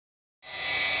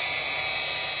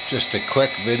Just a quick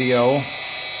video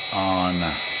on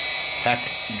peck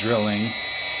drilling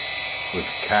with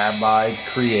carbide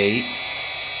create.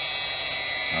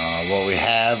 What we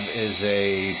have is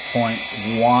a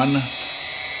 .100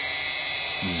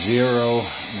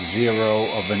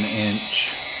 of an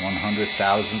inch,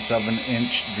 100,000ths of an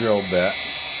inch drill bit.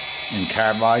 In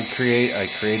carbide create, I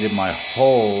created my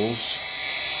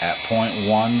holes at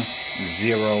 .101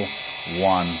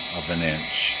 of an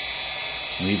inch,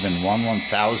 leaving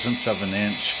 1/1000th of an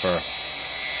inch for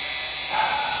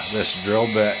this drill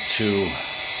bit to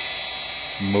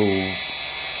move.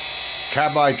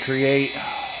 Carbide create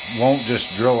won't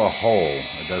just drill a hole.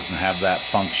 It doesn't have that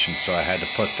function, so I had to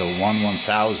put the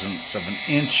 1/1000th of an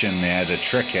inch in there to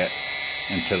trick it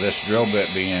into this drill bit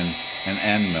being an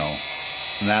end mill.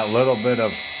 And that little bit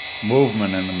of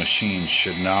movement in the machine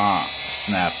should not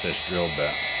snap this drill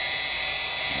bit.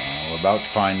 We're about to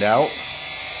find out.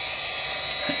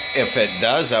 If it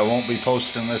does, I won't be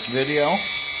posting this video.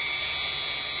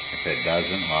 If it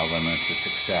doesn't, well then it's a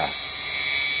success.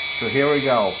 So here we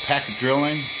go, peck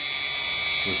drilling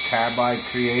with carbide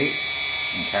create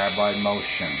and carbide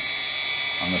motion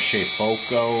on the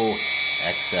Shapeoko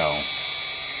XL,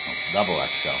 double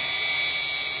XL.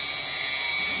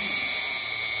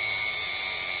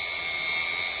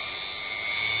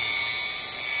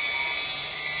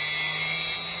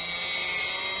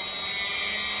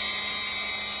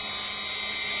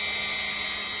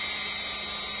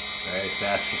 It's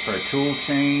asking for a tool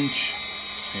change.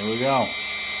 Here we go.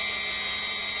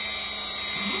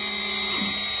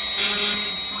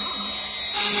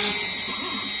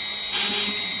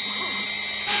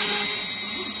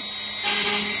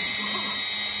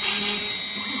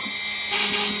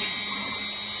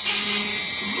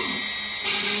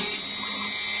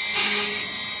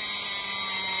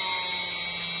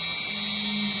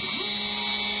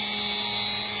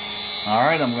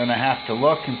 Alright, I'm going to have to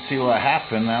look and see what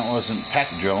happened. That wasn't peck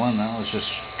drilling, that was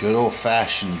just good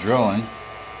old-fashioned drilling.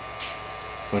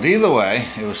 But either way,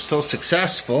 it was still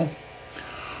successful.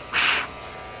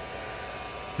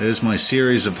 There's my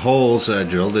series of holes I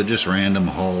drilled. They're just random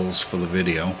holes for the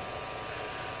video.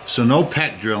 So no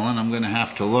peck drilling. I'm going to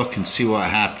have to look and see what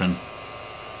happened.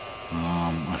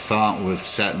 I thought with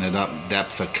setting it up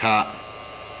depth of cut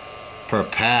per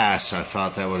pass, I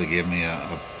thought that would have given me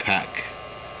a peck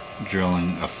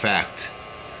drilling effect,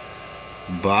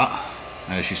 but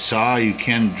as you saw, you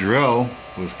can drill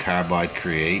with carbide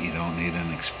create. You don't need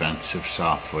an expensive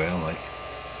software like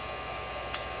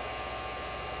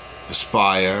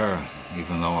Aspire,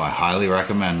 even though I highly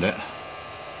recommend it.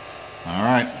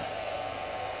 Alright.